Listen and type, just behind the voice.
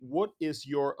what is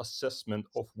your assessment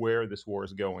of where this war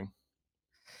is going?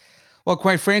 Well,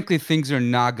 quite frankly, things are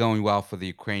not going well for the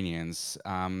Ukrainians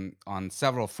on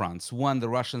several fronts. One, the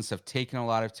Russians have taken a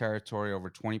lot of territory, over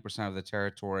 20% of the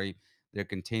territory. They're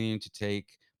continuing to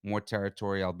take more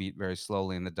territory, albeit very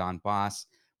slowly, in the Donbass.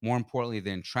 More importantly,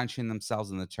 they're entrenching themselves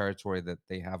in the territory that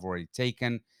they have already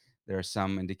taken. There are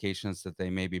some indications that they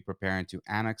may be preparing to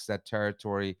annex that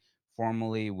territory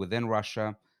formally within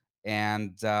Russia.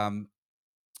 And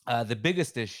the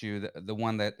biggest issue, the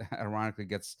one that ironically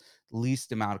gets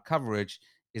least amount of coverage,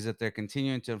 is that they're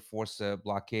continuing to enforce a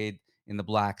blockade in the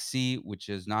Black Sea, which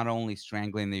is not only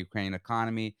strangling the Ukrainian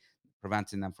economy,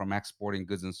 preventing them from exporting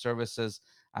goods and services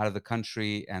out of the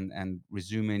country and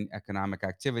resuming economic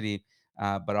activity,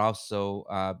 but also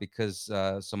because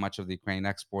so much of the Ukrainian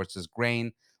exports is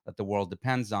grain that the world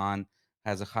depends on,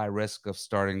 has a high risk of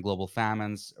starting global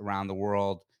famines around the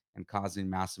world and causing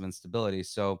massive instability.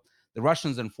 So the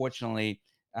Russians, unfortunately,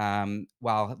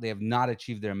 while they have not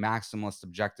achieved their maximalist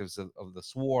objectives of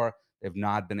this war, they've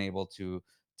not been able to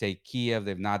take Kiev.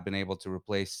 They've not been able to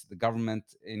replace the government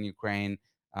in Ukraine.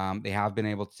 They have been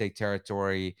able to take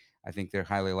territory. I think they're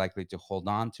highly likely to hold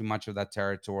on to much of that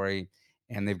territory.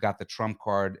 And they've got the Trump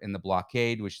card in the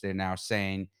blockade, which they're now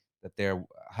saying that they're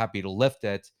happy to lift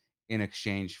it in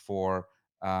exchange for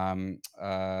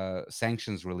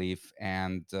sanctions relief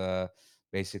and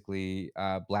basically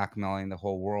blackmailing the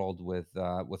whole world with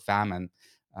famine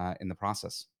in the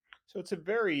process. So it's a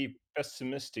very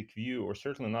pessimistic view, or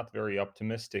certainly not very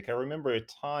optimistic. I remember a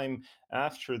time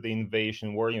after the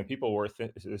invasion where people were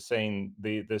saying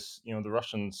the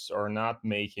Russians are not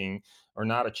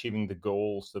achieving the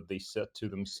goals that they set to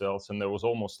themselves, and there was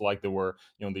almost like the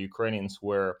Ukrainians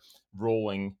were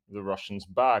rolling the Russians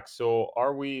back. So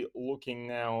are we looking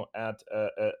now at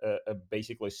a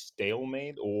basically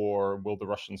stalemate, or will the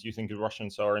Russians? You think the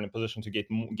Russians are in a position to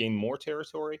gain more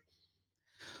territory?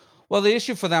 Well, the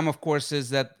issue for them, of course, is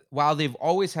that while they've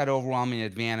always had overwhelming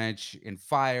advantage in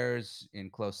fires, in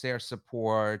close air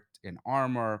support, in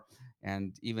armor,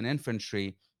 and even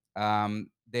infantry,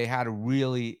 they had a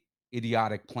really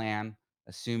idiotic plan,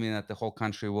 assuming that the whole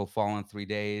country will fall in 3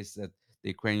 days, that the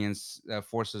Ukrainians'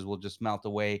 forces will just melt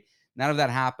away. None of that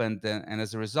happened, and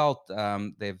as a result,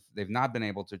 they've not been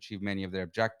able to achieve many of their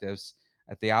objectives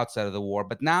at the outset of the war.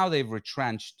 But now they've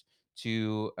retrenched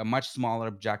to a much smaller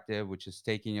objective, which is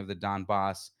taking of the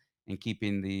Donbass and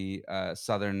keeping the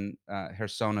southern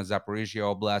Kherson and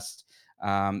Zaporizhia Oblast.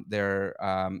 They're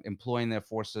employing their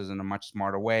forces in a much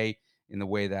smarter way, in the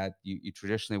way that you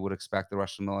traditionally would expect the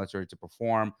Russian military to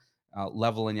perform,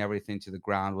 leveling everything to the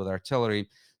ground with artillery.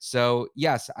 So,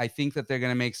 yes, I think that they're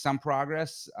going to make some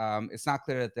progress. It's not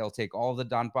clear that they'll take all of the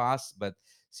Donbass, but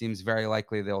seems very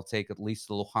likely they'll take at least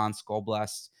the Luhansk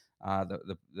Oblast,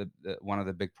 one of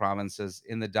the big provinces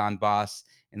in the Donbass,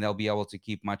 and they'll be able to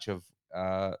keep much of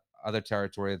other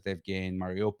territory that they've gained,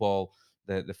 Mariupol,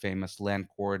 the famous land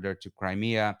corridor to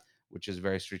Crimea, which is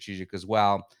very strategic as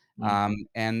well.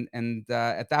 And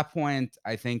at that point,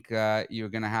 I think you're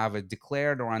going to have a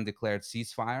declared or undeclared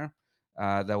ceasefire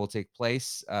that will take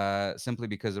place simply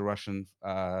because the Russian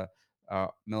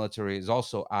military is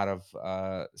also out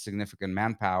of significant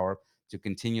manpower to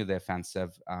continue the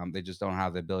offensive. They just don't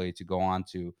have the ability to go on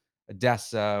to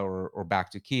Odessa or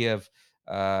back to Kiev.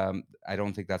 I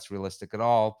don't think that's realistic at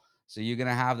all. So you're going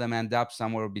to have them end up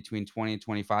somewhere between 20 and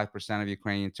 25% of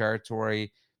Ukrainian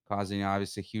territory, causing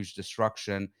obviously huge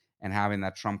destruction and having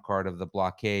that trump card of the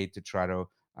blockade to try to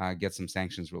get some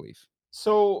sanctions relief.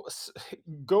 So,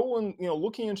 going,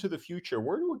 looking into the future,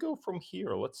 where do we go from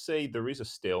here? Let's say there is a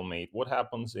stalemate. What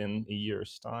happens in a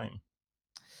year's time?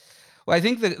 Well, I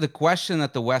think the question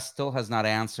that the West still has not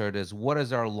answered is what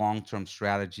is our long term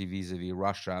strategy vis a vis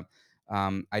Russia?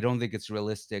 I don't think it's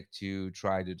realistic to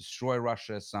try to destroy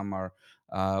Russia. Some are,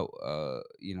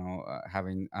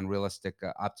 having unrealistic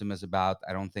optimism about.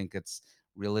 I don't think it's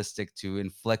realistic to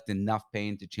inflict enough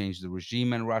pain to change the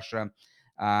regime in Russia.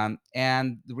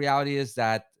 And the reality is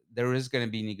that there is going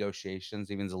to be negotiations.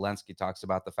 Even Zelensky talks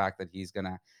about the fact that he's going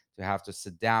to have to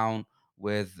sit down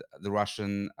with the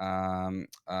Russian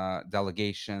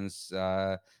delegations.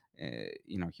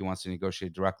 He wants to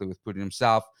negotiate directly with Putin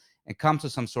himself and come to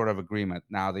some sort of agreement.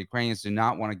 Now, the Ukrainians do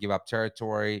not want to give up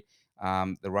territory.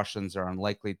 The Russians are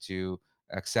unlikely to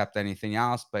accept anything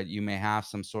else, but you may have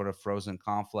some sort of frozen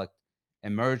conflict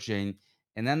emerging.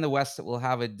 And then the West will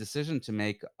have a decision to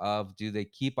make of do they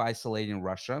keep isolating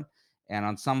Russia, and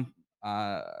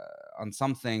uh, on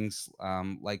some things,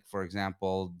 like for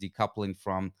example, decoupling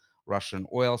from Russian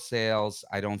oil sales.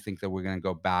 I don't think that we're going to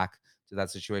go back to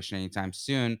that situation anytime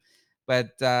soon.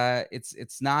 but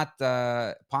it's not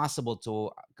possible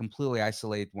to completely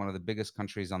isolate one of the biggest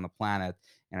countries on the planet.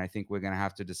 And I think we're going to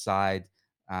have to decide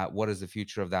what is the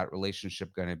future of that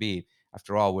relationship going to be.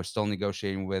 After all, we're still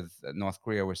negotiating with North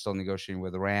Korea. We're still negotiating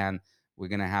with Iran. We're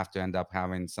going to have to end up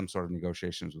having some sort of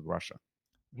negotiations with Russia.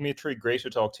 Dmitry, great to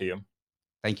talk to you.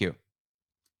 Thank you.